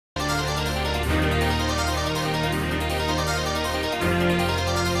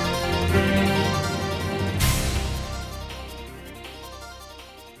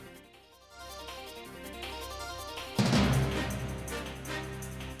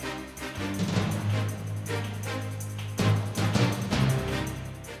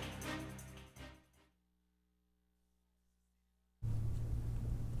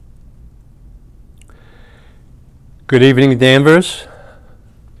Good evening, Danvers.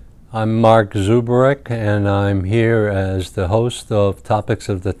 I'm Mark Zuberek, and I'm here as the host of Topics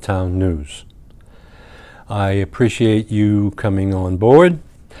of the Town News. I appreciate you coming on board.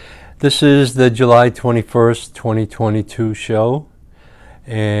 This is the July 21st, 2022 show,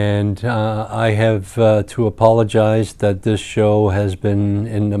 and I have to apologize that this show has been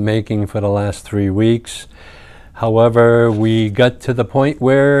in the making for the last 3 weeks. However, we got to the point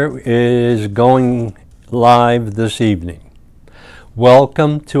where it is going live this evening.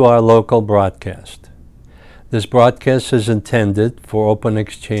 Welcome to our local broadcast. This broadcast is intended for open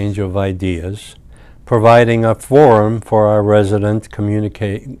exchange of ideas, providing a forum for our resident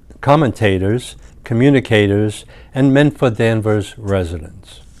commentators, communicators, and meant for Danvers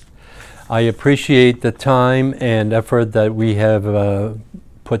residents. I appreciate the time and effort that we have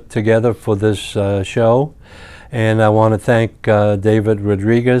put together for this show, and I want to thank David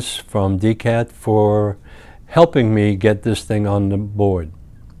Rodriguez from DCAT for helping me get this thing on the board.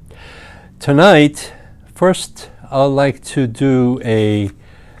 Tonight, first I'd like to do a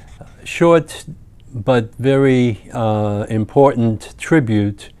short but very important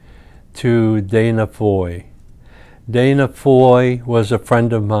tribute to Dana Foy. Dana Foy was a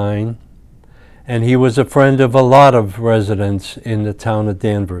friend of mine, and he was a friend of a lot of residents in the town of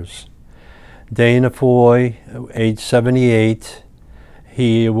Danvers. Dana Foy, age 78,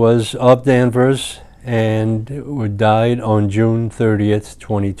 he was of Danvers and died on June 30th,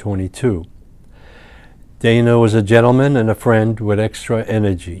 2022. Dana was a gentleman and a friend with extra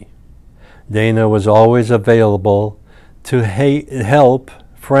energy. Dana was always available to help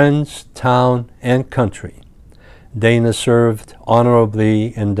friends, town, and country. Dana served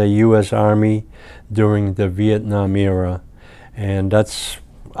honorably in the U.S. Army during the Vietnam era, and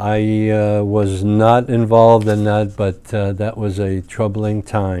I was not involved in that, but that was a troubling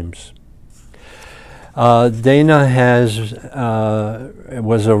times. Dana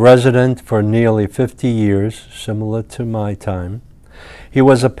was a resident for nearly 50 years, similar to my time. He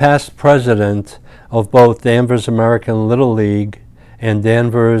was a past president of both Danvers American Little League and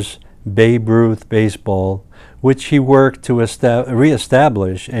Danvers Babe Ruth Baseball, which he worked to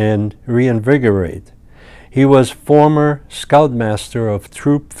reestablish and reinvigorate. He was former Scoutmaster of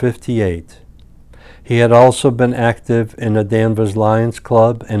Troop 58. He had also been active in the Danvers Lions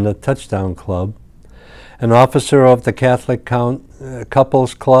Club and the Touchdown Club, an officer of the Catholic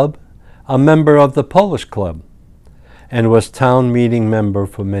Couples Club, a member of the Polish Club, and was town meeting member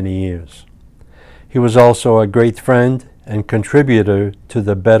for many years. He was also a great friend and contributor to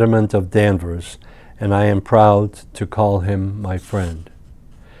the betterment of Danvers, and I am proud to call him my friend.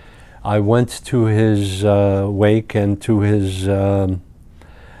 I went to his wake and to his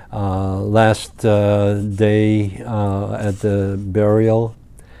last day at the burial,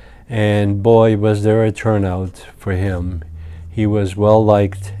 and boy, was there a turnout for him. He was well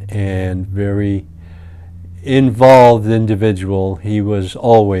liked and very involved individual. He was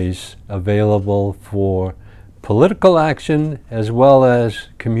always available for political action as well as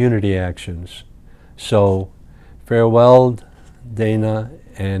community actions. So farewell, Dana,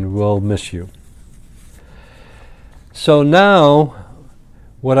 and we'll miss you. So now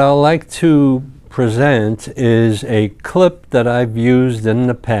what I'd like to present is a clip that I've used in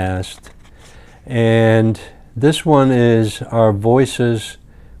the past, and this one is Our Voices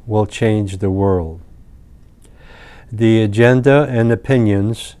Will Change the World. The agenda and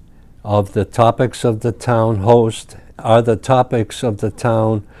opinions of the Topics of the Town host are the Topics of the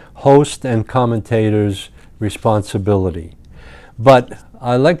Town host and commentators' responsibility. But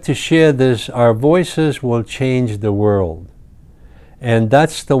I like to share this: our voices will change the world. And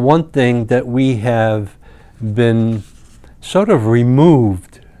that's the one thing that we have been sort of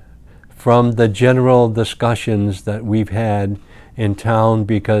removed from the general discussions that we've had in town,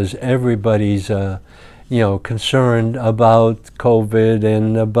 because everybody's concerned about COVID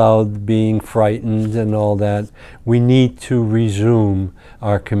and about being frightened and all that. We need to resume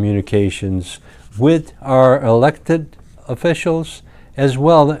our communications with our elected officials as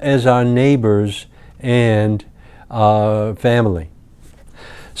well as our neighbors and family.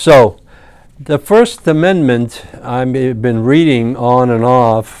 So the First Amendment, I've been reading on and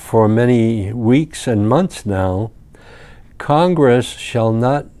off for many weeks and months now. Congress shall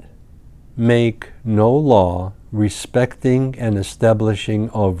not make no law respecting and establishing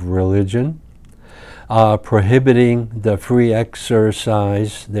of religion, prohibiting the free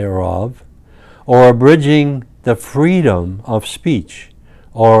exercise thereof, or abridging the freedom of speech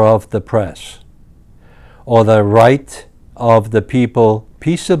or of the press, or the right of the people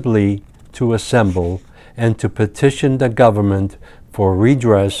peaceably to assemble and to petition the government for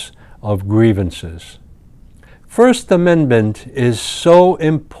redress of grievances. First Amendment is so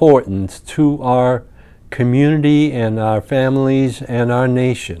important to our community and our families and our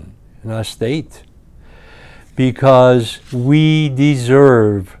nation and our state, because we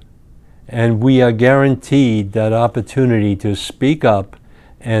deserve and we are guaranteed that opportunity to speak up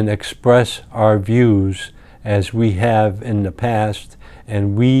and express our views as we have in the past,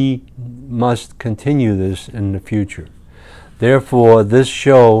 and we must continue this in the future. Therefore, this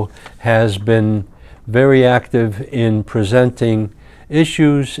show has been very active in presenting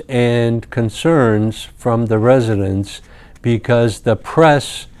issues and concerns from the residents, because the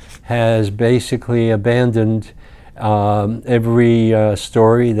press has basically abandoned every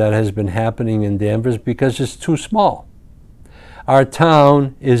story that has been happening in Danvers because it's too small. Our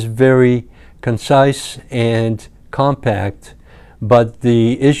town is very concise and compact, but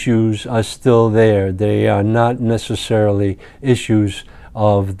the issues are still there. They are not necessarily issues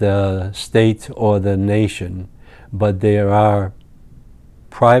of the state or the nation, but there are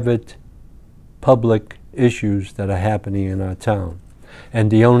private, public issues that are happening in our town. And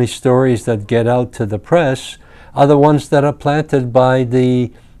the only stories that get out to the press are the ones that are planted by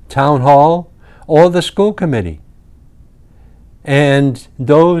the town hall or the school committee. And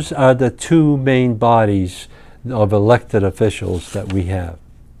those are the two main bodies of elected officials that we have.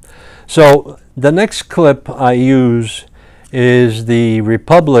 So the next clip I use is the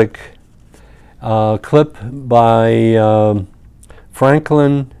Republic clip by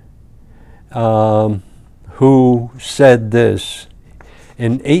Franklin, who said this.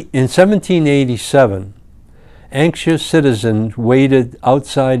 In 1787, anxious citizens waited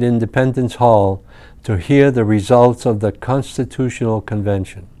outside Independence Hall to hear the results of the Constitutional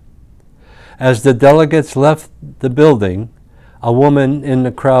Convention. As the delegates left the building, a woman in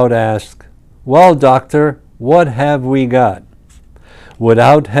the crowd asked, "Well, doctor, what have we got?"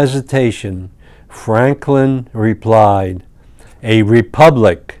 Without hesitation, Franklin replied, "A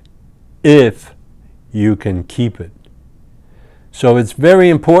republic, if you can keep it." So it's very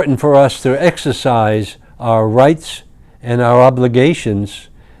important for us to exercise our rights and our obligations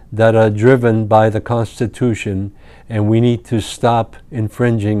that are driven by the Constitution, and we need to stop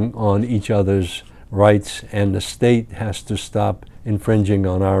infringing on each other's rights, and the state has to stop infringing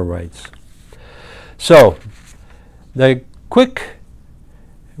on our rights. So the quick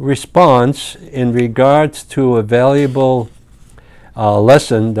response in regards to a valuable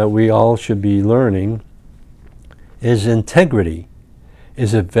lesson that we all should be learning is integrity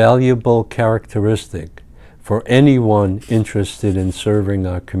is a valuable characteristic for anyone interested in serving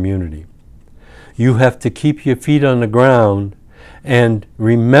our community. You have to keep your feet on the ground and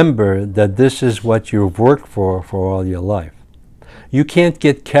remember that this is what you've worked for all your life. You can't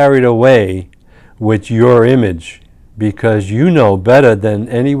get carried away with your image, because you know better than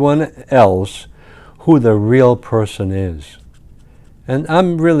anyone else who the real person is. And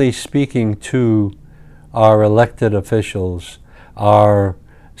I'm really speaking to our elected officials, our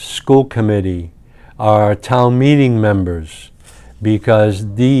school committee, our town meeting members,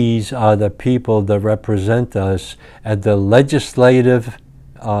 because these are the people that represent us at the legislative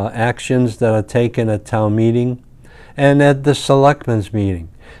actions that are taken at town meeting and at the selectmen's meeting.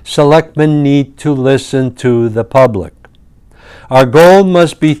 Selectmen need to listen to the public. Our goal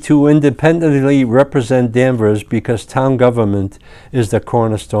must be to independently represent Danvers, because town government is the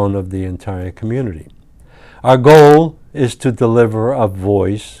cornerstone of the entire community. Our goal is to deliver a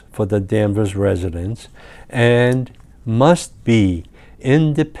voice for the Danvers residents and must be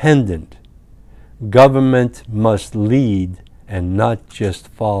independent. Government must lead and not just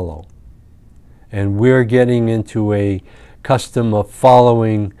follow. And we're getting into a custom of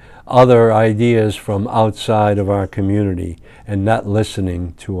following other ideas from outside of our community and not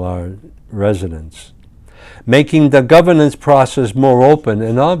listening to our residents. Making the governance process more open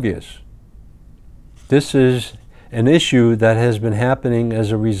and obvious. This is an issue that has been happening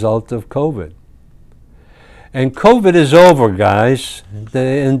as a result of COVID. And COVID is over, guys. The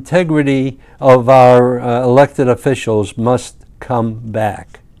integrity of our elected officials must come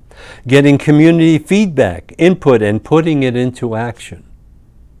back. Getting community feedback, input, and putting it into action.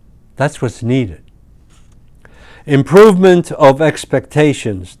 That's what's needed. Improvement of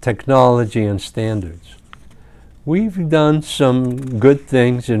expectations, technology, and standards. We've done some good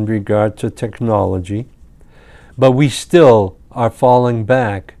things in regard to technology, but we still are falling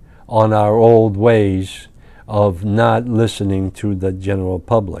back on our old ways of not listening to the general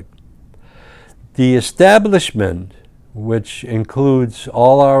public. The establishment, which includes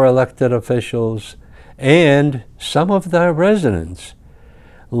all our elected officials and some of the residents,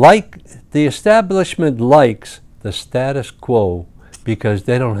 the establishment likes the status quo because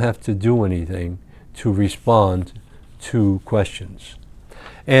they don't have to do anything to respond to questions.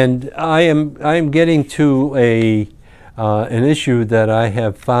 And I am getting to an issue that I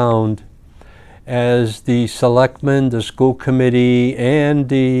have found as the selectmen, the school committee, and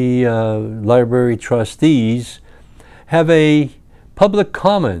the library trustees have a public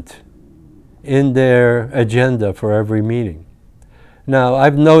comment in their agenda for every meeting. Now,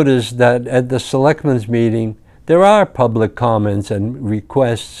 I've noticed that at the selectmen's meeting, there are public comments and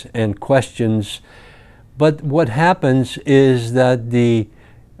requests and questions, but what happens is that the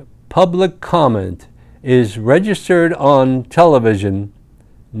public comment is registered on television,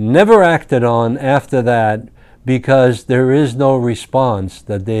 never acted on after that, because there is no response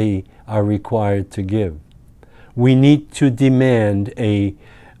that they are required to give. We need to demand a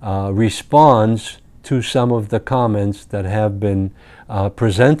response to some of the comments that have been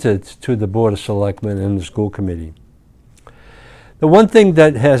presented to the Board of Selectmen and the school committee. The one thing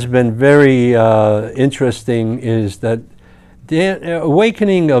that has been very interesting is that the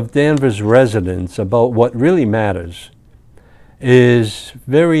awakening of Danvers residents about what really matters is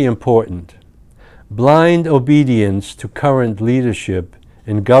very important. Blind obedience to current leadership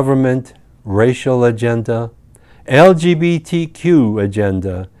in government, racial agenda, LGBTQ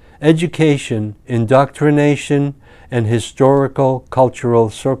agenda, education, indoctrination, and historical cultural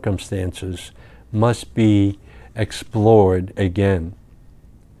circumstances must be explored again.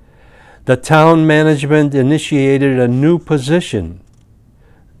 The town management initiated a new position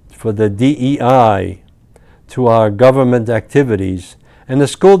for the DEI to our government activities and the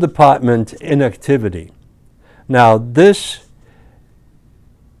school department inactivity. Now, this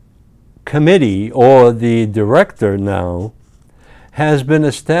committee, or the director now, has been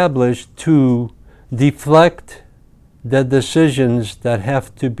established to deflect the decisions that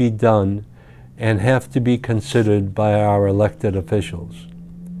have to be done and have to be considered by our elected officials.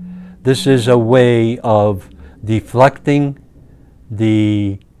 This is a way of deflecting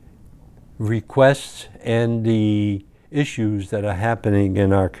the requests and the issues that are happening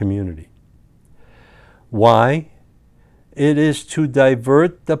in our community. Why? It is to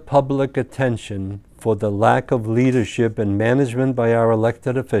divert the public attention for the lack of leadership and management by our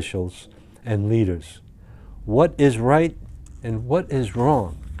elected officials and leaders. What is right and what is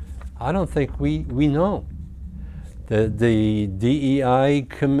wrong? I don't think we know. The DEI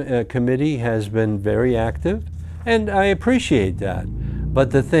committee has been very active, and I appreciate that.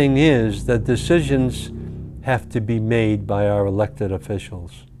 But the thing is that decisions have to be made by our elected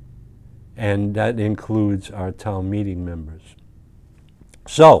officials, and that includes our town meeting members.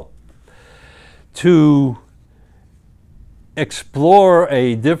 So, to explore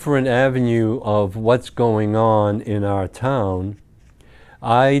a different avenue of what's going on in our town,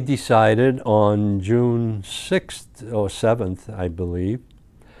 I decided on June 6th or 7th, I believe,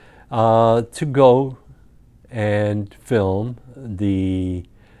 to go and film the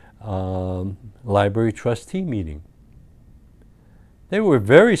library trustee meeting. They were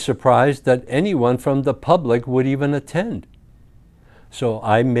very surprised that anyone from the public would even attend. So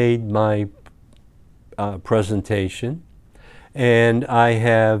I made my presentation, and I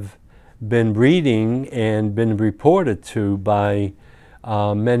have been reading and been reported to by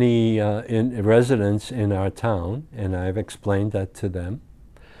many residents in our town, and I've explained that to them.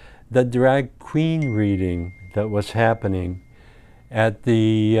 The drag queen reading that was happening at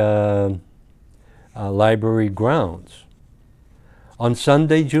the library grounds. On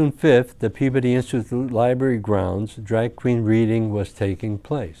Sunday, June 5th, the Peabody Institute Library grounds, drag queen reading was taking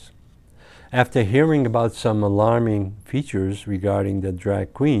place. After hearing about some alarming features regarding the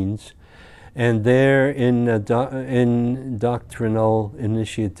drag queens and their indoctrinal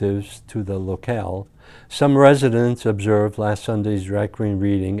initiatives to the locale, some residents observed last Sunday's drag queen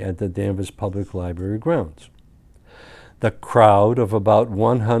reading at the Danvers Public Library grounds. The crowd of about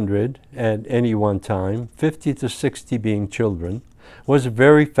 100 at any one time, 50 to 60 being children, was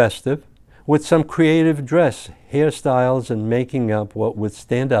very festive, with some creative dress, hairstyles, and making up what would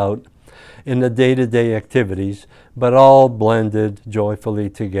stand out in the day-to-day activities, but all blended joyfully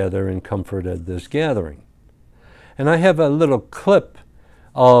together in comfort at this gathering. And I have a little clip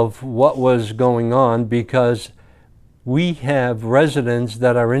of what was going on, because we have residents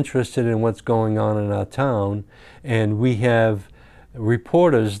that are interested in what's going on in our town, and we have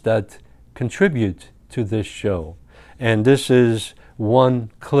reporters that contribute to this show. And this is one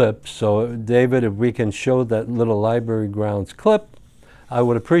clip. So David, if we can show that little library grounds clip, I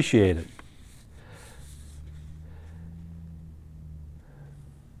would appreciate it.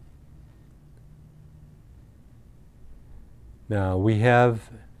 Now we have...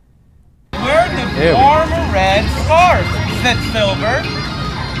 Wear the warm red scarf, said Silver.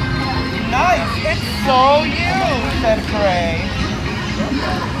 nice. It's so you, said Gray.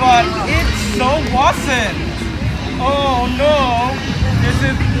 But it so wasn't. Oh no. This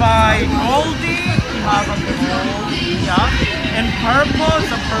is by Goldie. You have a gold, yeah. And purple is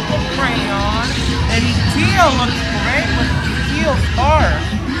a purple crayon. And teal looks great with teal scarf.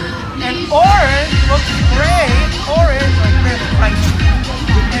 And orange looks great. Orange or green, like,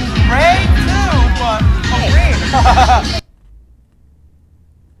 and gray too, but green.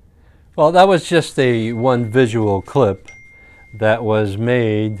 Well, that was just a one visual clip that was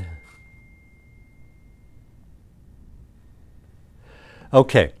made.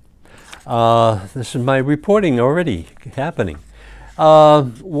 Okay, this is my reporting already happening.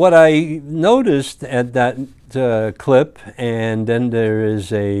 What I noticed at that clip, and then there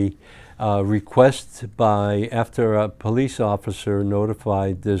is a request by, after a police officer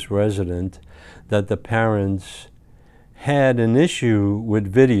notified this resident that the parents had an issue with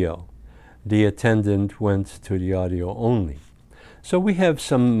video, the attendant went to the audio only. So we have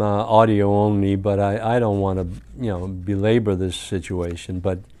some audio only, but I don't want to, belabor this situation.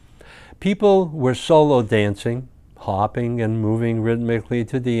 But people were solo dancing, hopping and moving rhythmically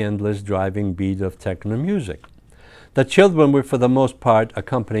to the endless driving beat of techno music. The children were for the most part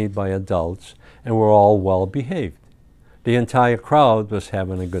accompanied by adults and were all well behaved. The entire crowd was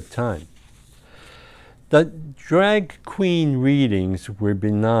having a good time. The drag queen readings were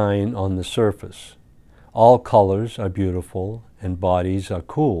benign on the surface. All colors are beautiful and bodies are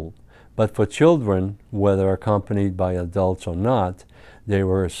cool, but for children, whether accompanied by adults or not, there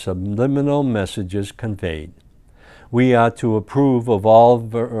were subliminal messages conveyed. We are to approve of all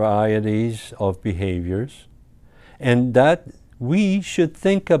varieties of behaviors, and that we should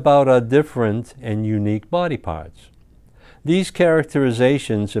think about our different and unique body parts. These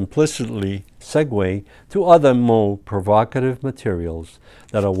characterizations implicitly segue to other more provocative materials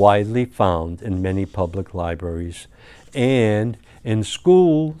that are widely found in many public libraries and in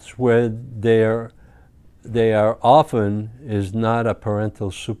schools where there often is not a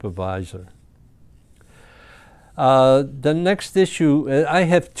parental supervisor. The next issue, I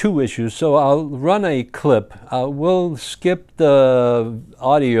have two issues, so I'll run a clip. We'll skip the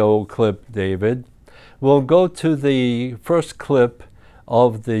audio clip, David. We'll go to the first clip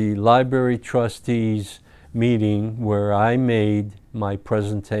of the library trustees meeting where I made my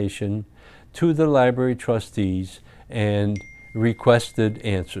presentation to the library trustees and requested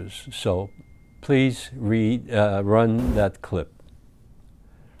answers. So please run that clip.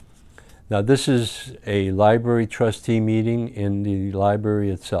 Now this is a library trustee meeting in the library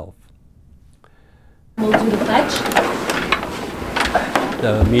itself. We'll do the pledge.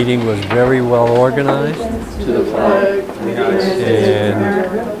 The meeting was very well organized, To the flag. and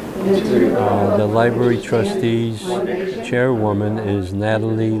the library trustees chairwoman is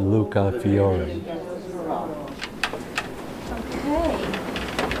Natalie Luca Fiore. Okay.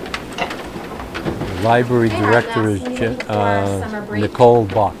 The library director is Nicole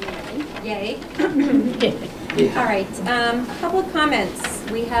Bach. Yay. All right, public comments.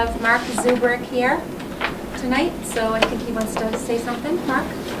 We have Mark Zuberek here tonight, so I think he wants to say something. Mark?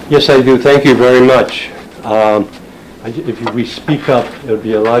 Yes, I do. Thank you very much. If we speak up, it'll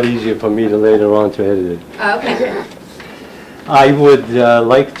be a lot easier for me to later on to edit it. Okay. I would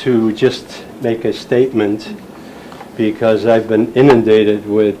like to just make a statement because I've been inundated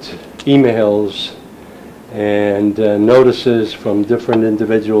with emails and notices from different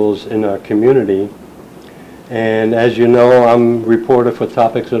individuals in our community. And as you know, I'm reporter for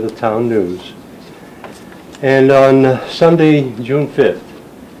Topics of the Town News. And on Sunday, June 5th,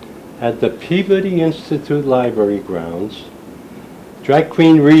 at the Peabody Institute Library grounds, drag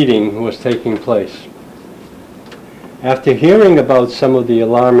queen reading was taking place. After hearing about some of the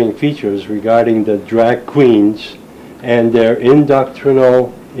alarming features regarding the drag queens and their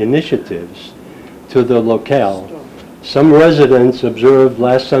indoctrinal initiatives to the locale, some residents observed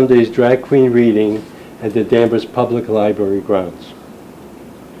last Sunday's drag queen reading at the Danvers Public Library grounds.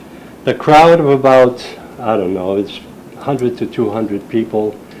 The crowd of about, I don't know, it's 100 to 200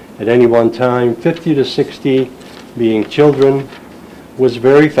 people at any one time, 50 to 60 being children, was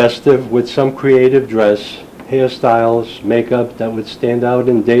very festive with some creative dress, hairstyles, makeup that would stand out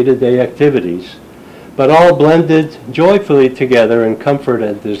in day-to-day activities, but all blended joyfully together in comfort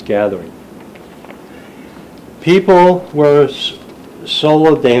at this gathering. People were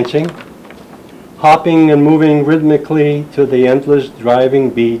solo dancing, hopping and moving rhythmically to the endless driving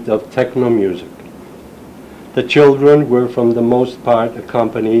beat of techno music. The children were for the most part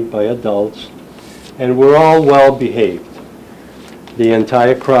accompanied by adults and were all well behaved. The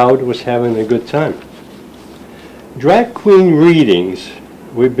entire crowd was having a good time. Drag queen readings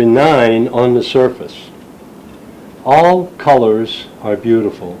we're benign on the surface. All colors are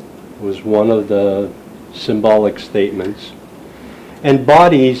beautiful was one of the symbolic statements. And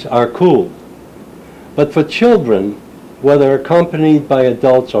bodies are cool. But for children, whether accompanied by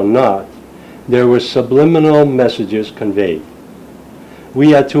adults or not, there were subliminal messages conveyed.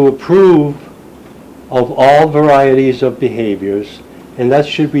 We are to approve of all varieties of behaviors, and that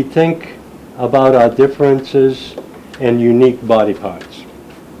should we think about our differences and unique body parts.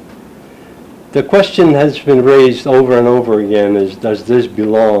 The question has been raised over and over again is, does this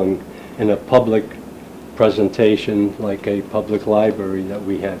belong in a public presentation like a public library that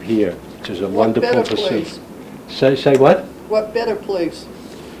we have here, which is a wonderful facility. Say what? What better place?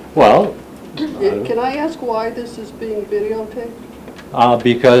 Well, Can I ask why this is being videotaped?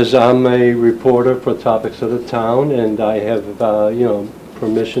 because I'm a reporter for Topics of the Town, and I have,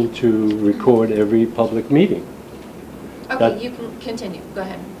 permission to record every public meeting. Okay, you can continue. Go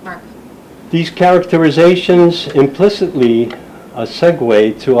ahead, Mark. These characterizations implicitly a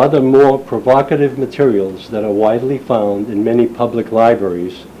segue to other more provocative materials that are widely found in many public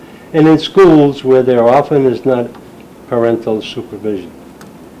libraries and in schools where there often is not parental supervision.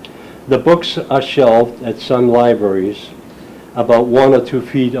 The books are shelved at some libraries about 1 or 2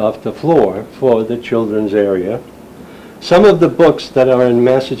 feet off the floor for the children's area. Some of the books that are in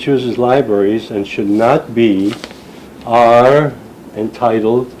Massachusetts libraries and should not be are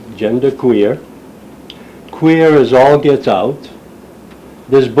entitled Gender Queer, Queer as All Gets Out,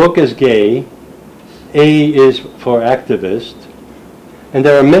 This Book is Gay, A is for Activist, and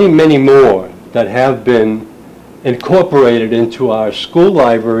there are many, many more that have been incorporated into our school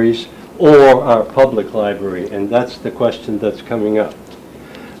libraries or our public library, and that's the question that's coming up.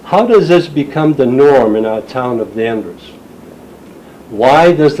 How does this become the norm in our town of Danvers?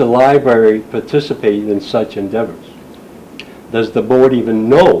 Why does the library participate in such endeavors? Does the board even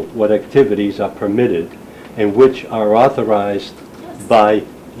know what activities are permitted and which are authorized by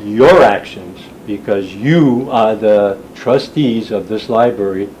your actions? Because you are the trustees of this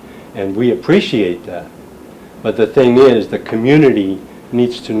library, and we appreciate that. But the thing is, the community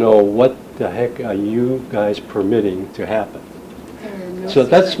needs to know what the heck are you guys permitting to happen. So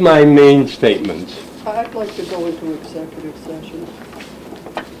that's my main statement. I'd like to go into executive session.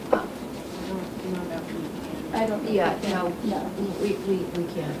 I don't. Yeah, no, we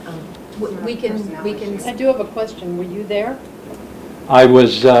can't. We can. I do have a question. Were you there? I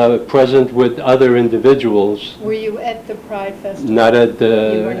was present with other individuals, Were you at the Pride Festival? not at You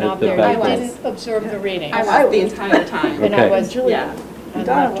the, were at not the there. back. I didn't observe the reading. I was the entire time. And Okay. I was, Yeah. I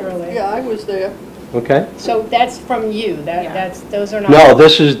left early. Yeah, I was there. Okay? So that's from you, Yeah. those are not. No,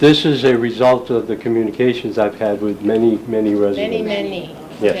 this is a result of the communications I've had with many, many residents. Many.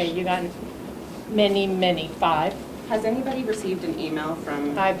 Yes. Okay, you got many, 5. Has anybody received an email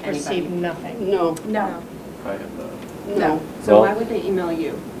from I've anybody? received nothing. No, No. no. So Well- why would they email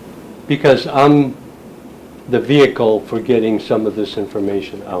you? Because I'm the vehicle for getting some of this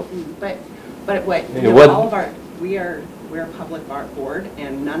information out. But what, Yeah, no, what- all of our, we're a public art board,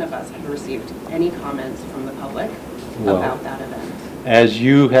 and none of us have received any comments from the public Well. about that event. As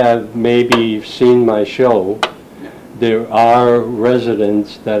you have maybe seen my show, No. there are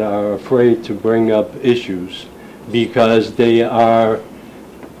residents that are afraid to bring up issues because they are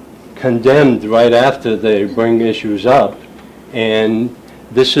condemned right after they bring issues up. And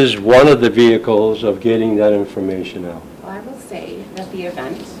this is one of the vehicles of getting that information out. Well, I will say that the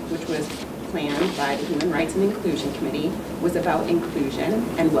event, which was planned by the Human Rights and Inclusion Committee, was about inclusion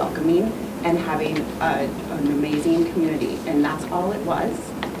and welcoming and having an amazing community, and that's all it was.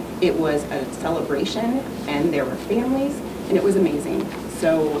 It was a celebration, and there were families, and it was amazing.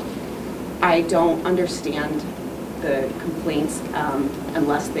 So I don't understand the complaints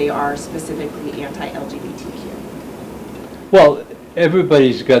unless they are specifically anti-LGBTQ. Well,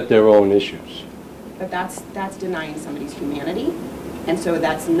 everybody's got their own issues. But that's denying somebody's humanity, and so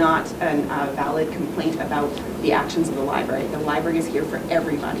that's not a valid complaint about the actions of the library. The library is here for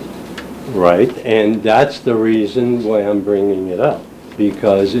everybody. Right, and that's the reason why I'm bringing it up,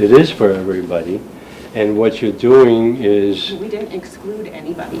 because it is for everybody, and what you're doing is, We didn't exclude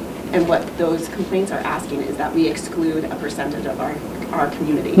anybody, and what those complaints are asking is that we exclude a percentage of our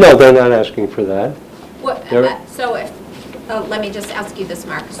community. no, they're not asking for that. What, There- so if, let me just ask you this,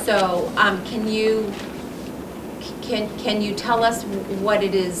 Mark. So, can you tell us what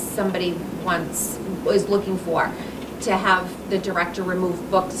it is somebody is looking for? To have the director remove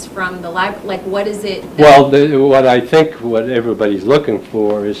books from the library? Like, what is it? Well, what I think what everybody's looking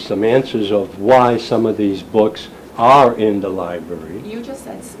for is some answers of why some of these books are in the library. You just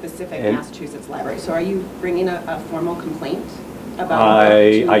said specific And- Massachusetts library, so are you bringing a formal complaint? about?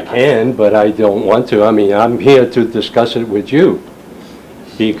 I can, but I don't want to. I mean, I'm here to discuss it with you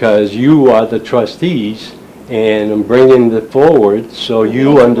because you are the trustees and I'm bringing it forward so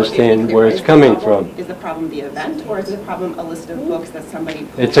you understand where it's coming from. Is the problem the event, or is the problem a list of books that somebody?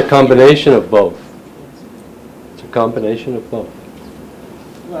 It's a combination of both. It's a combination of both.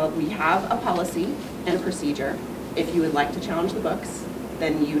 Well, we have a policy and a procedure. If you would like to challenge the books,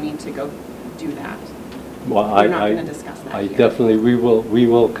 then you need to go do that. Well, We're not going to discuss that I here. definitely, we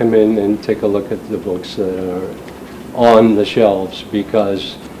will come in and take a look at the books that are on the shelves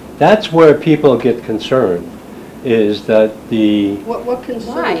because that's where people get concerned, is that the, What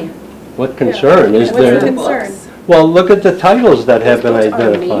concern? Why? what concern is What's the there? concern? Well, look at the titles that have been Those books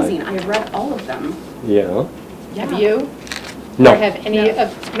are amazing. identified. I read all of them. Yeah. Have you? No. Or have any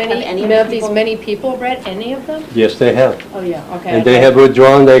of any many of of these people- many people read any of them? Yes, they have. Oh, yeah, okay. And they have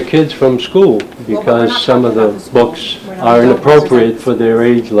withdrawn their kids from school we're because not some of talking the about the school. books We're not are talking inappropriate for their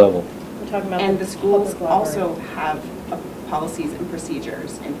age level. We're talking about And the schools public library. also have policies and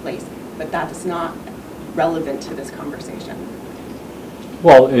procedures in place, but that is not relevant to this conversation.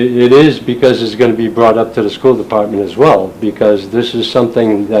 Well, it is because it's going to be brought up to the school department as well, because this is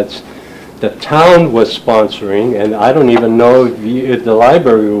something that's, the town was sponsoring, and I don't even know if the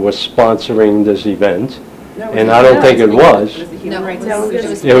library was sponsoring this event, No, and I don't think it was. It was the Human No, Rights no, and it Inclusion.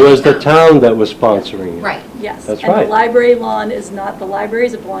 was- It was the town that was sponsoring it. Right. Yes. That's And right. the library lawn is not the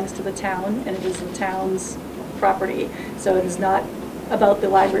library's, it belongs to the town, and it is the town's property. So it is not about the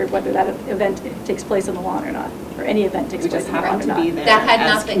library, whether that event takes place on the lawn or not, or any event takes We place just on the lawn happened or to be not. there That had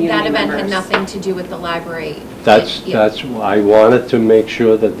as nothing, community that event had members. nothing to do with the library. That's why I wanted to make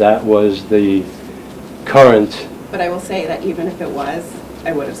sure that that was the current, But I will say that even if it was,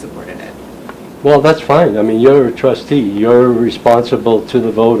 I would have supported it. well, that's fine. I mean, you're a trustee, you're responsible to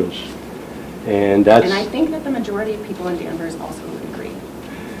the voters, and that's... And I think that the majority of people in Danvers also would agree.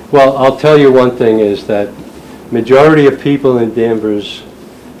 Well, I'll tell you one thing is that majority of people in Danvers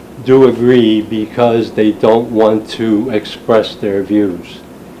do agree because they don't want to express their views.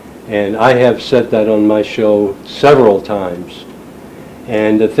 And I have said that on my show several times.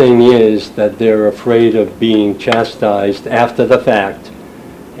 And the thing is that they're afraid of being chastised after the fact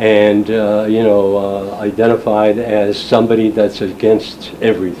and, identified as somebody that's against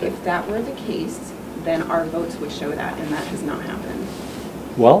everything. If that were the case, then our votes would show that, and that has not happened.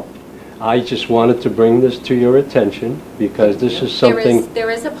 Well, I just wanted to bring this to your attention because this is something... There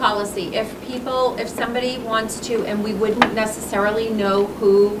is a policy. If somebody wants to, and we wouldn't necessarily know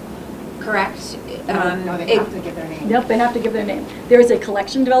who, correct? No, they have to give their name. Nope, they have to give their name. There is a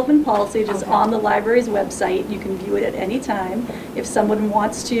collection development policy, it is on the library's website, you can view it at any time. If someone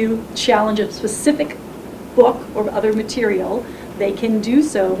wants to challenge a specific book or other material, they can do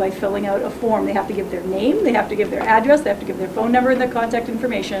so by filling out a form. They have to give their name, they have to give their address, they have to give their phone number and their contact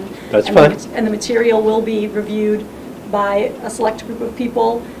information. That's And fine. And the material will be reviewed by a select group of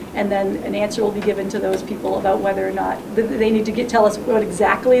people, and then an answer will be given to those people about whether or not, they need to tell us what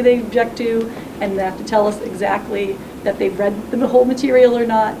exactly they object to, and they have to tell us exactly that they've read the whole material or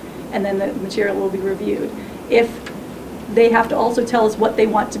not, and then the material will be reviewed. If they have to also tell us what they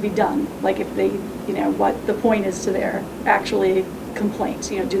want to be done, like if they, what the point is to their actually complaint.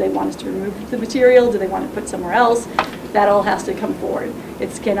 Do they want us to remove the material? Do they want it put somewhere else? That all has to come forward. It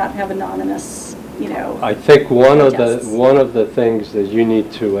cannot have anonymous, I think one of protests. the things that you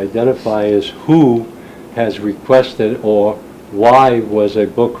need to identify is who has requested or why was a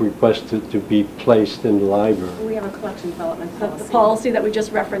book requested to be placed in the library. We have a collection development The policy. policy that we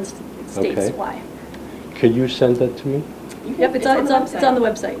just referenced states Okay. why. Can you send that to me? You can- Yep, it's on the website.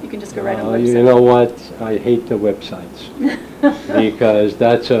 website. You can just go right on the website. You know what? I hate the websites because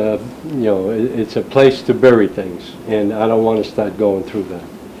that's it's a place to bury things, and I don't want to start going through that.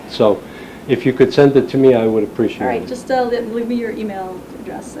 So, if you could send it to me, I would appreciate All right, it. just leave me your email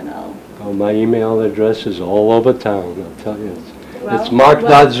address and I'll. Oh, my email address is all over town. I'll tell you. Well, It's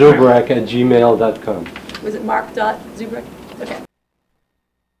mark.zuberek@gmail.com. Was it mark.zuberek? Okay.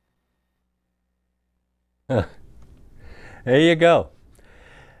 There you go.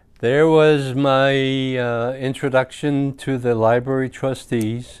 There was my introduction to the library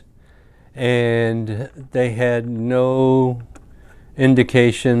trustees, and they had no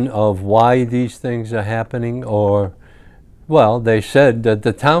indication of why these things are happening, or, well, they said that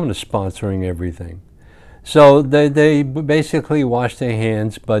the town is sponsoring everything. So they basically washed their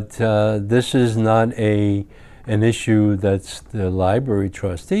hands, but this is not an issue that's the library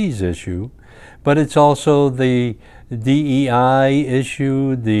trustees' issue, but it's also the DEI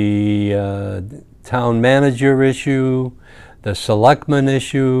issue, the town manager issue, the selectman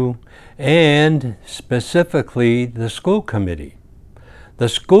issue, and specifically the school committee. The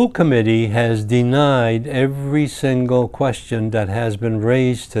school committee has denied every single question that has been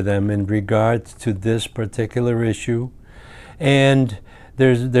raised to them in regards to this particular issue. And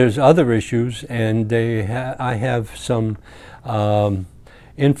there's other issues, and I have some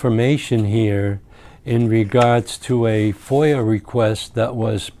information here in regards to a FOIA request that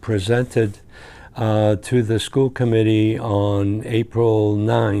was presented to the school committee on April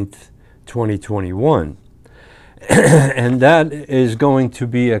 9th, 2021. And that is going to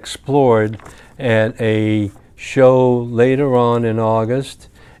be explored at a show later on in August,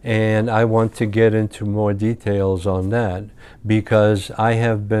 and I want to get into more details on that because I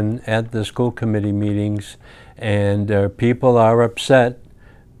have been at the school committee meetings and people are upset,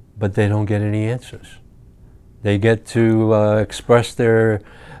 but they don't get any answers. They get to express their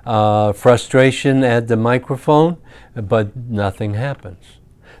frustration at the microphone, but nothing happens.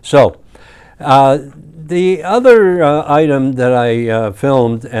 So the other item that I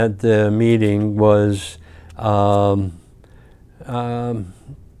filmed at the meeting was, well,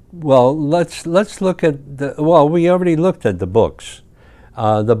 let's look at the, well, we already looked at the books.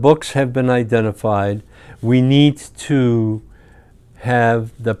 The books have been identified. We need to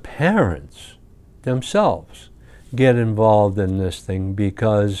have the parents themselves get involved in this thing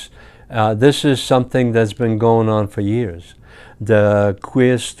because this is something that's been going on for years. The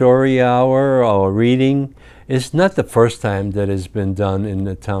queer story hour or reading is not the first time that it's been done in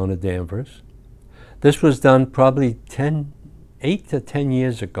the town of Danvers. This was done probably 8 to 10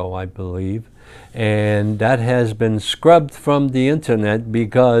 years ago, I believe, and that has been scrubbed from the internet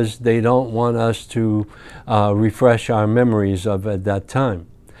because they don't want us to refresh our memories of at that time.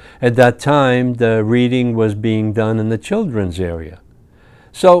 At that time, the reading was being done in the children's area.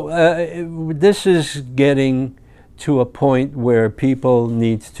 So this is getting to a point where people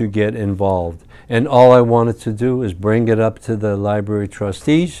need to get involved. And all I wanted to do is bring it up to the library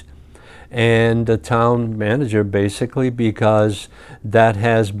trustees and the town manager, basically, because that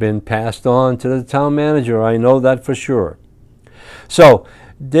has been passed on to the town manager. I know that for sure. So,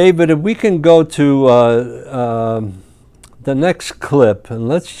 David, if we can go to the next clip, and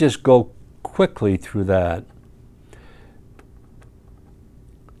let's just go quickly through that.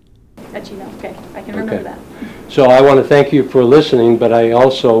 Okay, I can remember that. So I want to thank you for listening, but I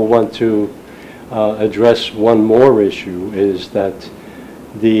also want to address one more issue, is that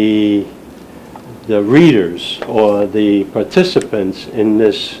the readers or the participants in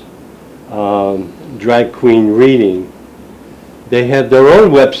this drag queen reading, they have their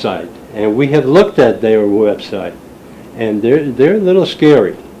own website, and we have looked at their website, and they're a little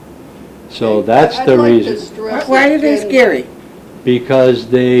scary. So that's the reason. Why are they scary? Because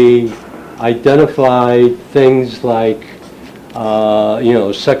they identify things like, you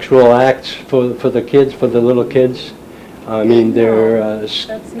know, sexual acts for the kids, for the little kids. I mean, they're...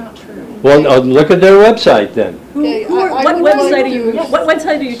 That's not true. Well, look at their website then. What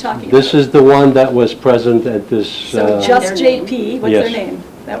website are you talking about? This is the one that was present at this... So just JP, what's yes. their name?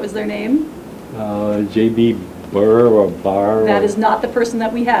 That was their name? JB Burr or Barr. That is not the person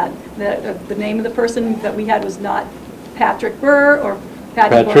that we had. The name of the person that we had was not Patrick Burr or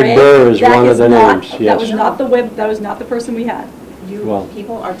Patrick Burr is one of the names, yes. That was not that was not the person we had.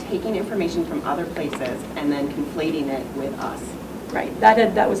 People are taking information from other places and then conflating it with us. Right,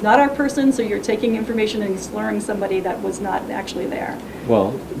 that was not our person, so you're taking information and slurring somebody that was not actually there.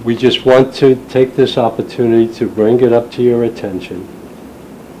 Well, we just want to take this opportunity to bring it up to your attention.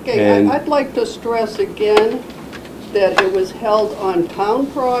 Okay, I'd like to stress again that it was held on town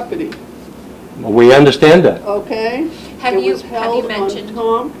property. We understand that. Okay? Have It you was held mentioned-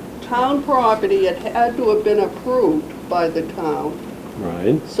 on town property. It had to have been approved by the town.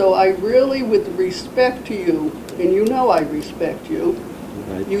 Right. So I really, with respect to you, and you know I respect you,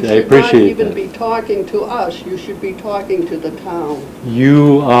 you I should not appreciate even that. be talking to us. You should be talking to the town.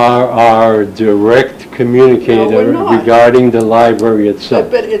 You are our direct communicator No, we're not. regarding the library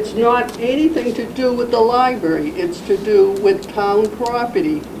itself. But it's not anything to do with the library. It's to do with town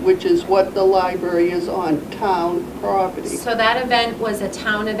property, which is what the library is on, town property. So that event was a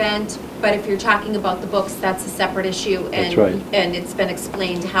town event, but if you're talking about the books, that's a separate issue. And, That's right. And it's been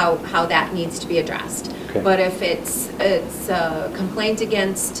explained how that needs to be addressed. Okay. But if it's a complaint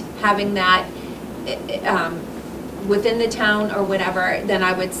against having that within the town or whatever, then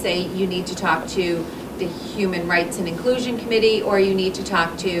I would say you need to talk to the Human Rights and Inclusion Committee, or you need to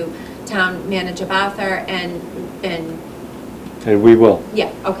talk to Town Manager Bather and we will.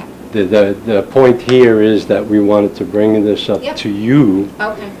 yeah, okay. The point here is that we wanted to bring this up Yep. to you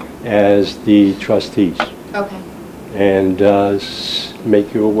Okay, as the trustees okay. and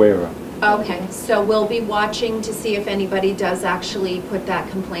make you aware of it. Okay, so we'll be watching to see if anybody does actually put that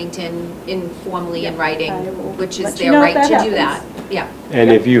complaint in formally in writing, I will which is let you their know if right that to do that. happens. Yeah.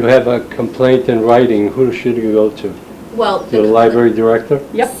 And if you have a complaint in writing, who should you go to? Well, To the library director?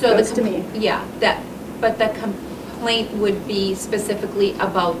 Yep, So goes to me. Yeah, but the complaint would be specifically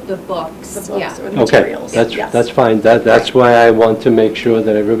about the books. The books Yeah. or the Okay, materials. Yes. that's fine. That's why I want to make sure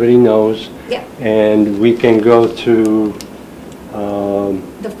that everybody knows. Yeah. And we can go to,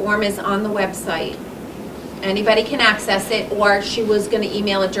 The form is on the website. Anybody can access it, or she was going to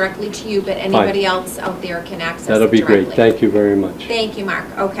email it directly to you, but anybody else out there can access it that'll be directly. great. Thank you very much. Thank you, Mark.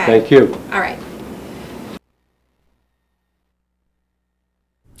 Okay. Thank you. All right.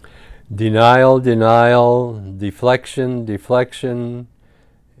 Denial, denial, deflection, deflection.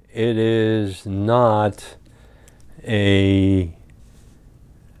 It is not a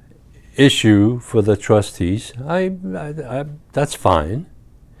issue for the trustees. That's fine.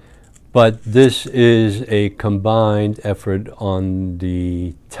 But this is a combined effort on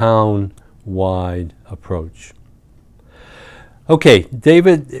the town-wide approach. Okay,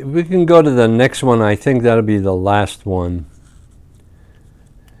 David, we can go to the next one. I think that'll be the last one.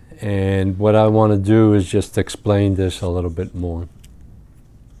 And what I want to do is just explain this a little bit more.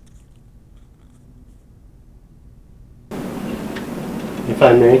 If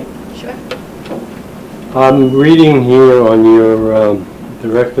I may. Sure. I'm reading here on your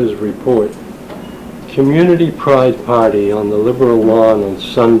director's report. Community Pride Party on the Liberal Lawn on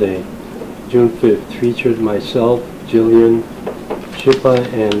Sunday, June 5th, featured myself, Jillian, Chippa,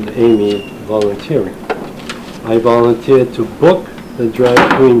 and Amy volunteering. I volunteered to book the drag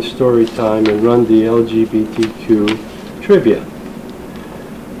queen story time and run the LGBTQ trivia.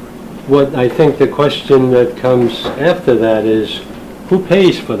 What I think the question that comes after that is, who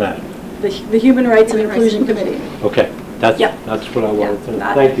pays for that? The Human Rights and Inclusion Committee. Okay, that's Yep. that's what I wanted to know.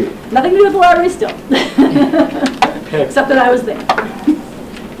 Not- Thank you. Nothing to do with the library still. Okay. Except that I was there.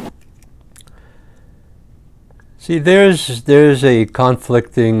 See, there's a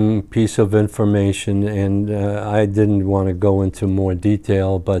conflicting piece of information, and I didn't want to go into more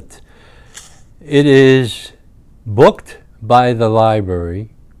detail, but it is booked by the library,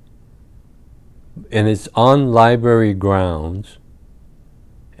 and it's on library grounds,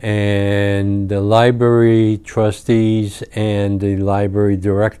 and the library trustees and the library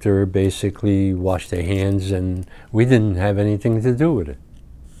director basically washed their hands, and we didn't have anything to do with it.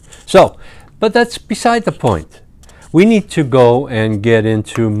 So, but that's beside the point. We need to go and get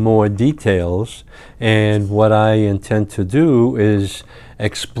into more details, and what I intend to do is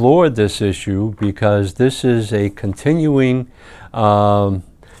explore this issue, because this is a continuing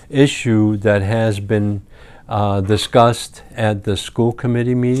issue that has been discussed at the school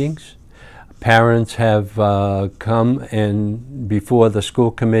committee meetings. Parents have come in before the school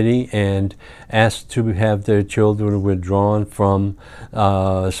committee and asked to have their children withdrawn from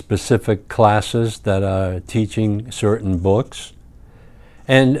specific classes that are teaching certain books.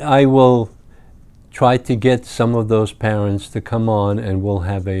 And I will try to get some of those parents to come on, and we'll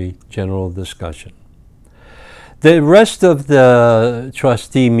have a general discussion. The rest of the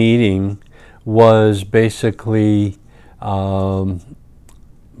trustee meeting was basically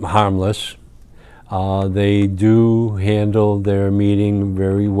harmless. They do handle their meeting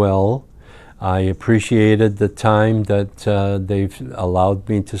very well. I appreciated the time that they've allowed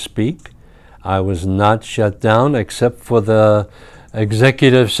me to speak. I was not shut down except for the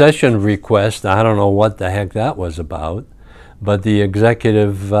executive session request. I don't know what the heck that was about, but the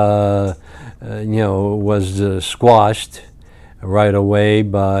executive, was squashed right away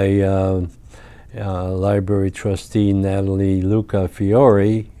by library trustee Natalie Luca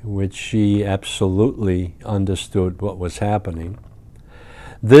Fiore, which she absolutely understood what was happening.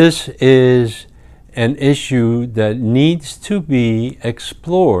 This is an issue that needs to be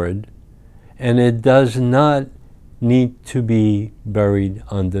explored, and it does not need to be buried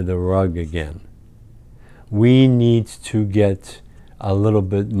under the rug again. We need to get a little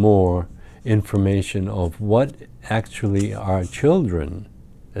bit more information of what actually our children,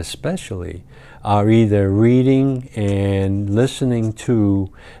 especially, are either reading and listening to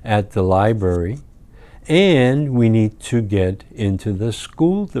at the library, and we need to get into the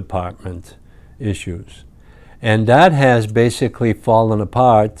school department issues. And that has basically fallen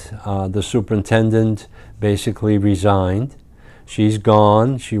apart. The superintendent basically resigned. She's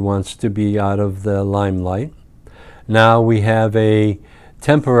gone. She wants to be out of the limelight. Now we have a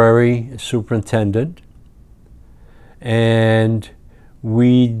temporary superintendent, and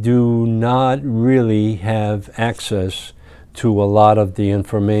we do not really have access to a lot of the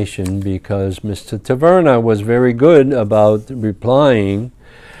information, because Mr. Taverna was very good about replying,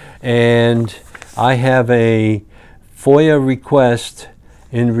 And I have a FOIA request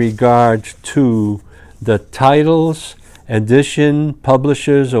in regard to the titles, edition,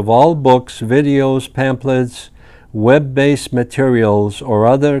 publishers of all books, videos, pamphlets, web-based materials, or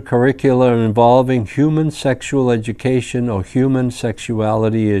other curricula involving human sexual education or human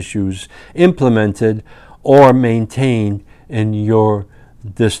sexuality issues implemented or maintained in your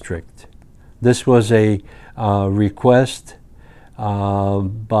district. This was a request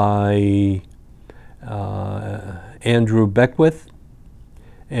by Andrew Beckwith,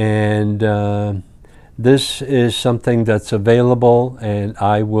 and this is something that's available, and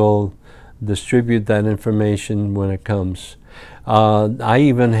I will distribute that information when it comes. I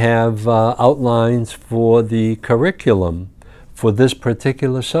even have outlines for the curriculum for this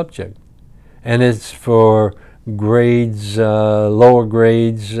particular subject, and it's for grades, lower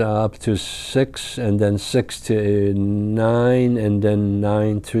grades up to 6, and then 6 to 9, and then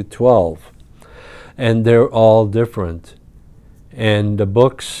 9 to 12. And they're all different. And the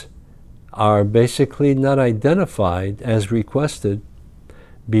books are basically not identified as requested,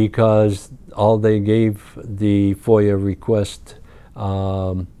 because all they gave the FOIA request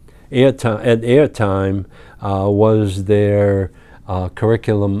airtime was their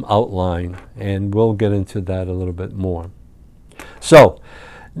curriculum outline, and we'll get into that a little bit more. So,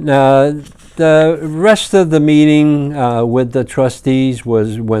 the rest of the meeting with the trustees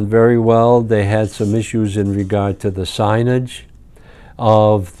went very well. They had some issues in regard to the signage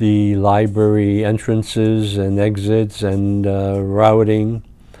of the library entrances and exits and routing.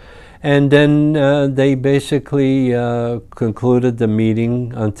 And then they basically concluded the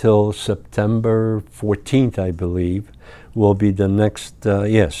meeting until September 14th, I believe, will be the next,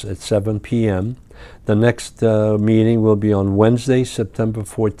 yes, at 7 p.m. The next meeting will be on Wednesday, September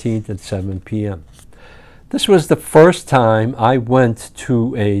 14th at 7 p.m. This was the first time I went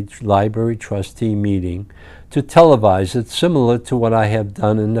to a library trustee meeting to televise it, similar to what I have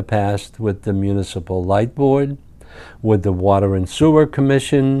done in the past with the Municipal Light Board, with the Water and Sewer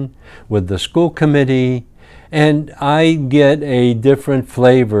Commission, with the school committee, and I get a different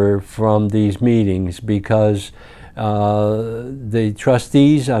flavor from these meetings because the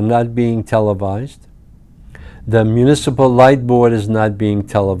trustees are not being televised, the Municipal Light Board is not being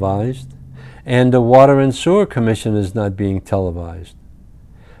televised, and the Water and Sewer Commission is not being televised.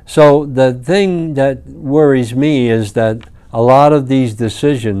 So the thing that worries me is that a lot of these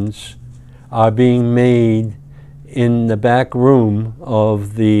decisions are being made in the back room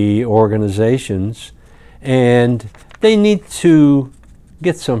of the organizations, and they need to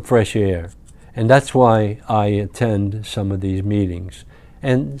get some fresh air. And that's why I attend some of these meetings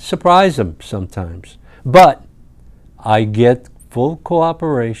and surprise them sometimes. But I get full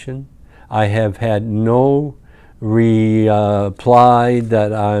cooperation. I have had no reply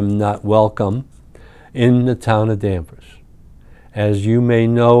that I'm not welcome in the town of Danvers. As you may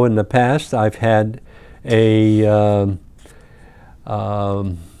know, in the past I've had a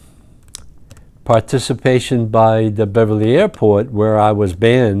participation by the Beverly Airport where I was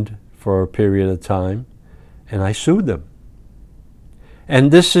banned for a period of time, and I sued them.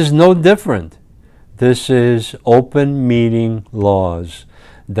 And this is no different. This is open meeting laws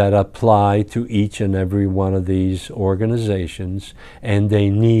that apply to each and every one of these organizations, and they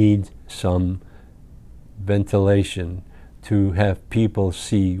need some ventilation to have people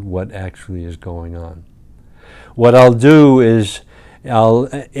see what actually is going on. What I'll do is I'll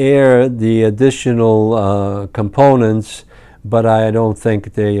air the additional components, but I don't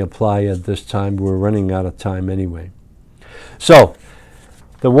think they apply at this time. We're running out of time anyway. So,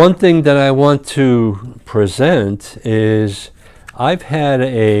 the one thing that I want to present is I've had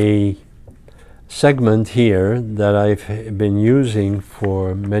a segment here that I've been using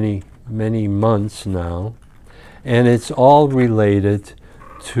for many months now, and it's all related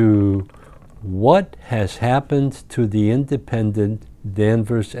to what has happened to the independent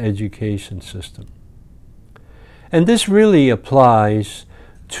Danvers education system. And this really applies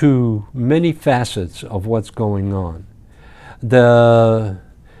to many facets of what's going on. The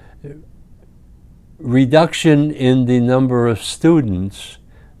reduction in the number of students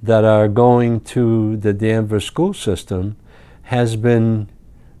that are going to the Danvers school system has been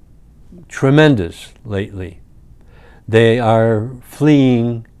tremendous lately. They are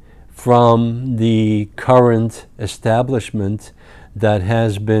fleeing from the current establishment that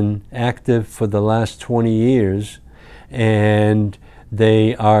has been active for the last 20 years, and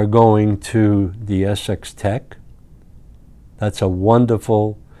they are going to the Essex Tech. That's a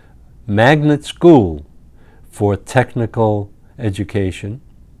wonderful magnet school for technical education.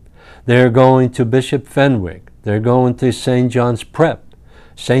 They're going to Bishop Fenwick. They're going to St. John's Prep.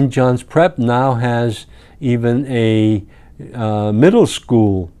 St. John's Prep now has even a middle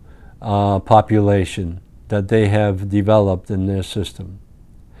school population that they have developed in their system.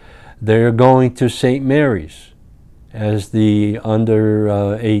 They're going to St. Mary's as the under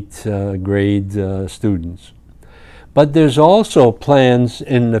 8th grade students. But there's also plans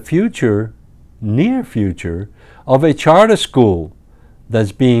in the future, near future, of a charter school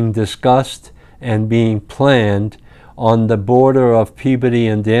that's being discussed and being planned on the border of Peabody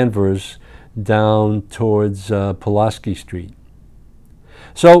and Danvers down towards Pulaski Street.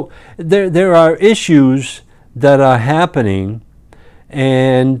 So there are issues that are happening,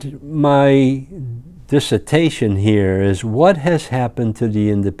 and my dissertation here is what has happened to the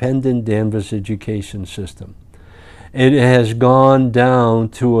independent Danvers education system. It has gone down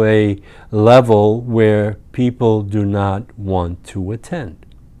to a level where people do not want to attend.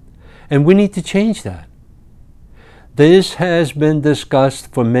 And we need to change that. This has been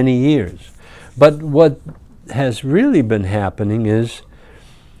discussed for many years. But what has really been happening is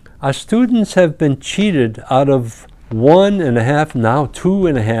our students have been cheated out of 1.5, now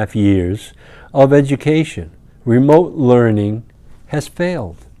 2.5 years of education. Remote learning has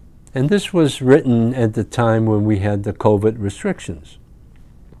failed. And this was written at the time when we had the COVID restrictions.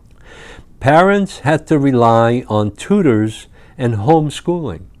 Parents had to rely on tutors and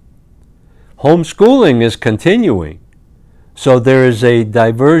homeschooling. Homeschooling is continuing. So there is a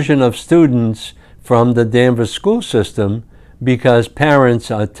diversion of students from the Danvers school system because parents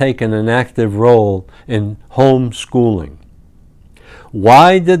are taking an active role in homeschooling.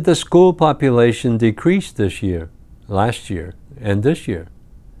 Why did the school population decrease this year, last year, and this year?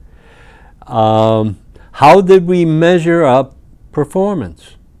 How did we measure up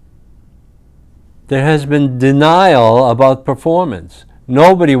performance? There has been denial about performance.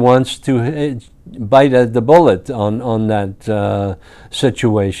 Nobody wants to bite at the bullet on that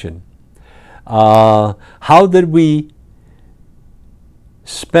situation. How did we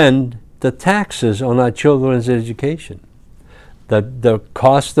spend the taxes on our children's education? The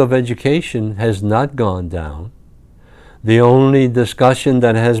cost of education has not gone down. The only discussion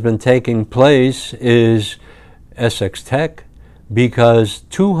that has been taking place is Essex Tech, because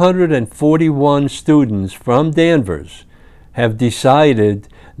 241 students from Danvers have decided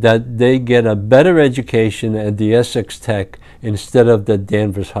that they get a better education at the Essex Tech instead of the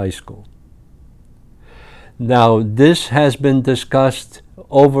Danvers High School. Now, this has been discussed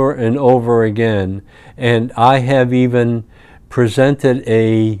over and over again, and I have even presented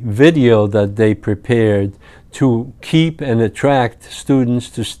a video that they prepared to keep and attract students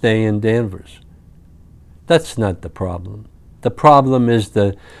to stay in Danvers. That's not the problem. The problem is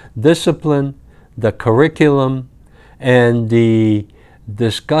the discipline, the curriculum, and the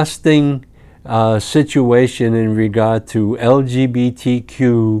disgusting situation in regard to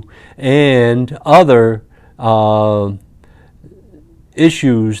LGBTQ and other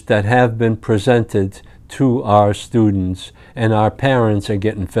issues that have been presented to our students, and our parents are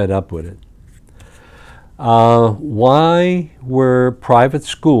getting fed up with it. Why were private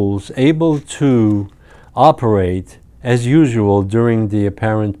schools able to operate as usual during the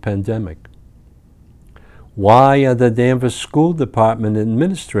apparent pandemic? Why are the Danvers School Department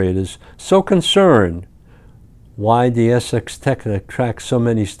administrators so concerned why the Essex Tech attracts so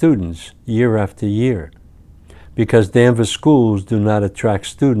many students year after year? Because Danvers schools do not attract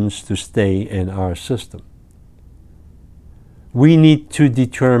students to stay in our system. We need to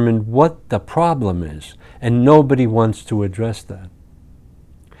determine what the problem is, and nobody wants to address that.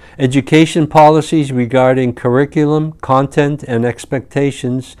 Education policies regarding curriculum, content, and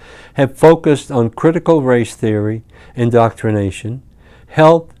expectations have focused on critical race theory, indoctrination,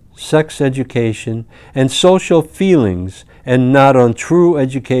 health, sex education, and social feelings, and not on true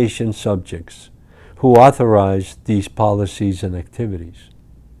education subjects who authorize these policies and activities.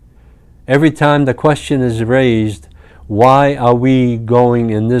 Every time the question is raised, why are we going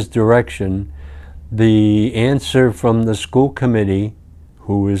in this direction, the answer from the school committee,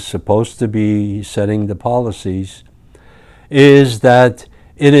 who is supposed to be setting the policies, is that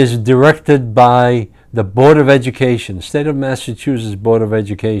it is directed by the Board of Education, State of Massachusetts Board of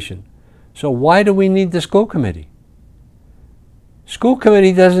Education. So why do we need the school committee? School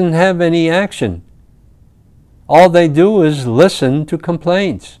committee doesn't have any action. All they do is listen to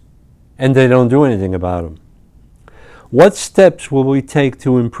complaints, and they don't do anything about them. What steps will we take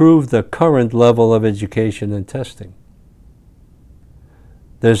to improve the current level of education and testing?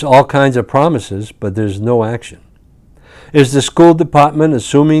 There's all kinds of promises, but there's no action. Is the school department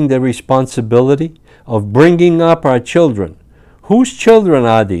assuming the responsibility of bringing up our children? Whose children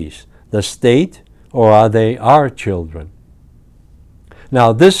are these? The state, or are they our children?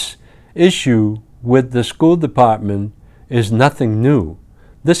 Now, this issue with the school department is nothing new.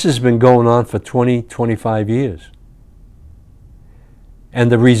 This has been going on for 20, 25 years. And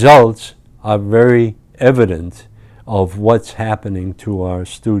the results are very evident of what's happening to our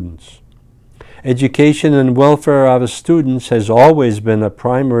students. Education and welfare of our students has always been a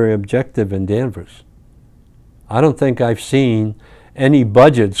primary objective in Danvers. I don't think I've seen any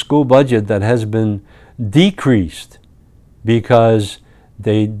budget, school budget, that has been decreased because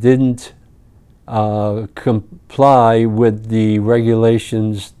they didn't comply with the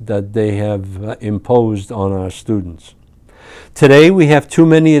regulations that they have imposed on our students. Today we have too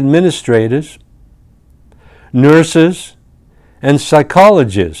many administrators, nurses, and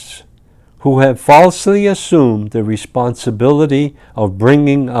psychologists who have falsely assumed the responsibility of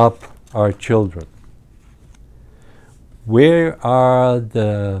bringing up our children. Where are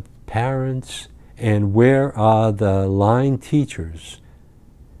the parents and where are the line teachers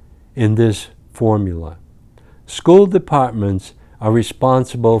in this formula? School departments are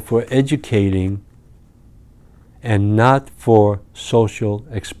responsible for educating and not for social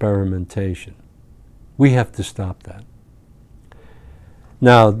experimentation. We have to stop that.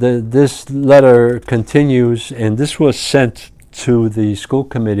 Now, this letter continues, and this was sent to the school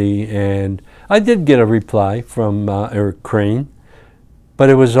committee, and I did get a reply from Eric Crane, but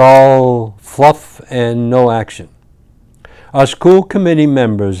it was all fluff and no action. Our school committee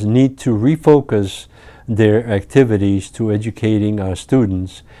members need to refocus their activities to educating our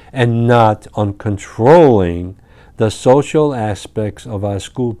students and not on controlling the social aspects of our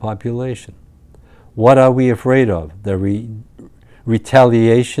school population. What are we afraid of? The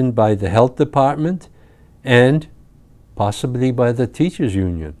retaliation by the health department and possibly by the teachers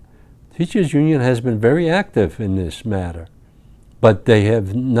union. Teachers union has been very active in this matter, but they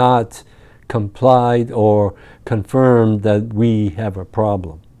have not complied or confirmed that we have a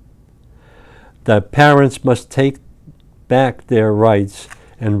problem. The parents must take back their rights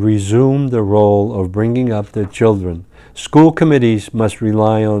and resume the role of bringing up their children. School committees must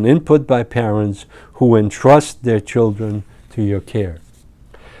rely on input by parents who entrust their children to your care.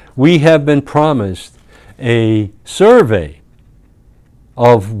 We have been promised a survey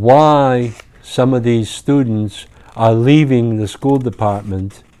of why some of these students are leaving the school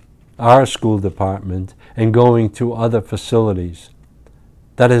department, our school department, and going to other facilities.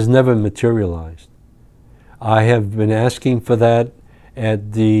 That has never materialized. I have been asking for that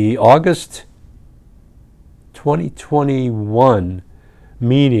at the August 2021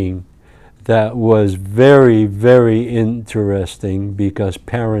 meeting. That was very, very interesting because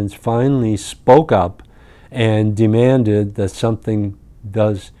parents finally spoke up and demanded that something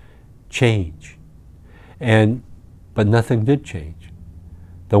does change. But nothing did change.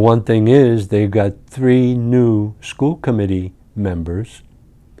 The one thing is they've got 3 new school committee members,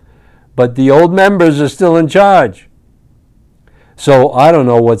 but the old members are still in charge. So I don't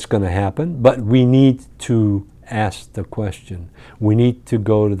know what's going to happen, but we need to ask the question. We need to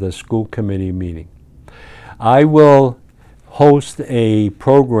go to the school committee meeting. I will host a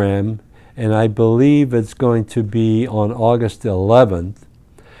program, and I believe it's going to be on August 11th,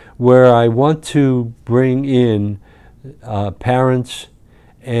 where I want to bring in parents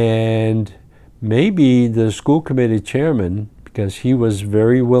and maybe the school committee chairman, because he was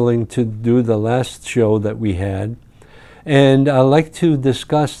very willing to do the last show that we had, and I'd like to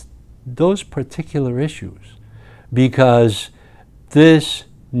discuss those particular issues, because this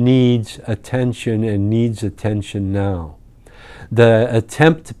needs attention and needs attention now. The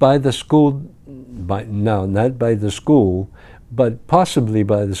attempt by the school, not by the school, but possibly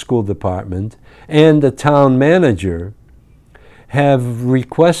by the school department and the town manager, have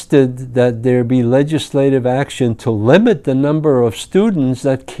requested that there be legislative action to limit the number of students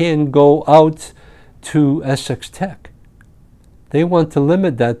that can go out to Essex Tech. They want to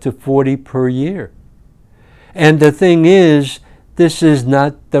limit that to 40 per year. And the thing is, this is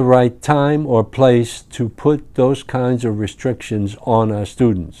not the right time or place to put those kinds of restrictions on our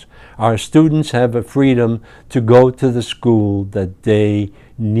students. Our students have a freedom to go to the school that they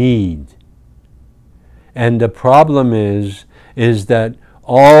need. And the problem is that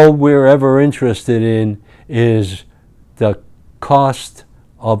all we're ever interested in is the cost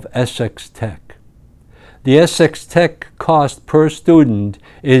of Essex Tech. The Essex Tech cost per student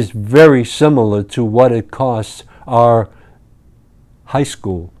is very similar to what it costs our high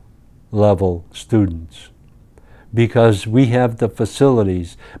school level students, because we have the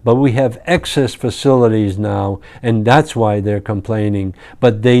facilities, but we have excess facilities now, and that's why they're complaining,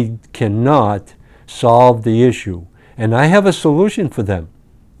 but they cannot solve the issue. And I have a solution for them.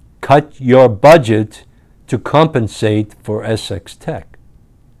 Cut your budget to compensate for Essex Tech.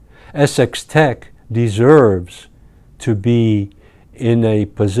 Essex Tech deserves to be in a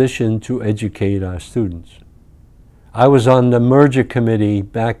position to educate our students. I was on the merger committee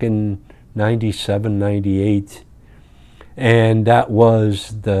back in 97, 98, and that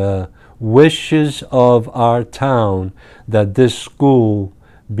was the wishes of our town that this school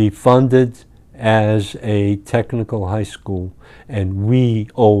be funded as a technical high school, and we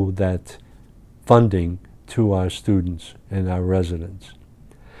owe that funding to our students and our residents.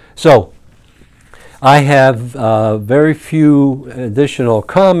 So I have very few additional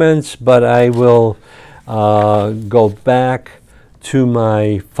comments, but I will go back to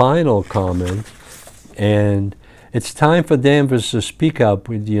my final comment, and it's time for Danvers to speak up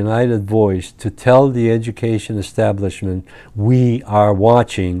with united voice to tell the education establishment we are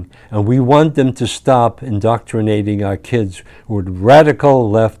watching, and we want them to stop indoctrinating our kids with radical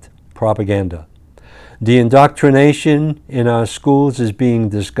left propaganda. The indoctrination in our schools is being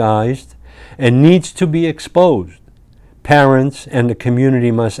disguised and needs to be exposed. Parents and the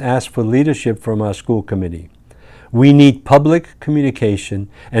community must ask for leadership from our school committee. We need public communication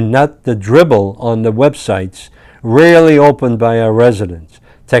and not the dribble on the websites rarely opened by our residents.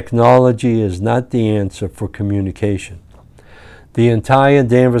 Technology is not the answer for communication. The entire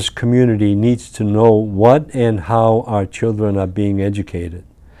Danvers community needs to know what and how our children are being educated.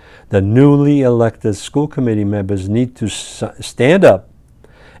 The newly elected school committee members need to stand up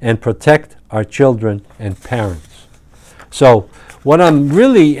and protect our children and parents. So what I'm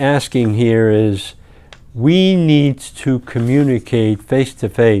really asking here is we need to communicate face to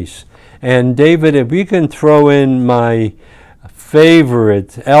face. And David, if we can throw in my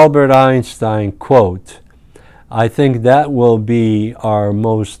favorite Albert Einstein quote, I think that will be our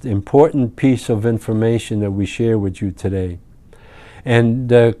most important piece of information that we share with you today. And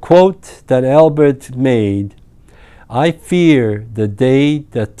the quote that Albert made, I fear the day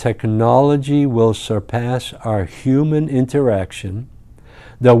that technology will surpass our human interaction,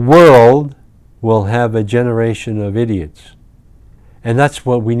 the world will have a generation of idiots. And that's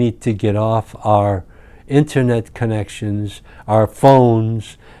what we need to get off our internet connections, our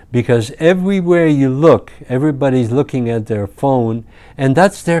phones, because everywhere you look, everybody's looking at their phone, and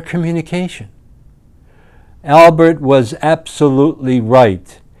that's their communication. Albert was absolutely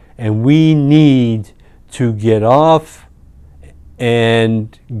right, and we need to get off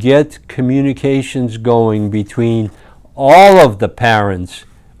and get communications going between all of the parents,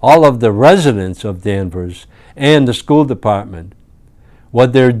 all of the residents of Danvers, and the school department.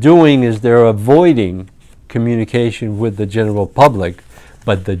 What they're doing is they're avoiding communication with the general public,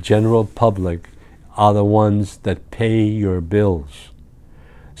 but the general public are the ones that pay your bills.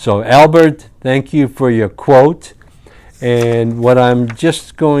 So Albert, thank you for your quote. And what I'm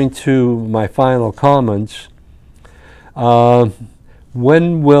just going to my final comments,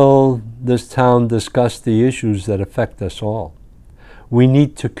 when will this town discuss the issues that affect us all? We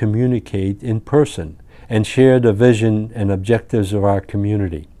need to communicate in person and share the vision and objectives of our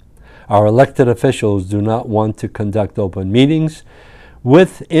community. Our elected officials do not want to conduct open meetings.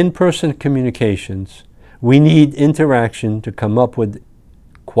 With in-person communications, we need interaction to come up with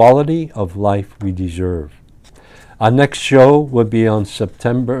quality of life we deserve. Our next show will be on August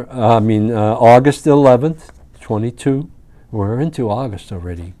 11th, 22. We're into August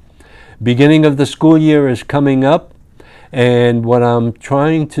already. Beginning of the school year is coming up, and what I'm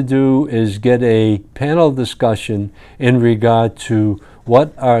trying to do is get a panel discussion in regard to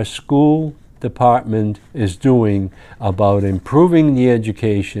what our school department is doing about improving the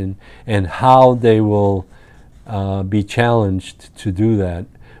education and how they will be challenged to do that,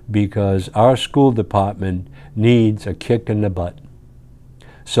 because our school department needs a kick in the butt.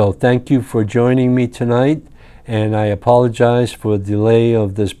 So thank you for joining me tonight, and I apologize for the delay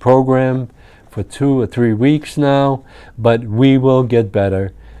of this program for 2 or 3 weeks now, but we will get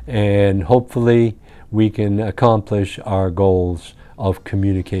better, and hopefully we can accomplish our goals of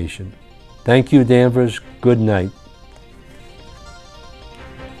communication. Thank you, Danvers. Good night.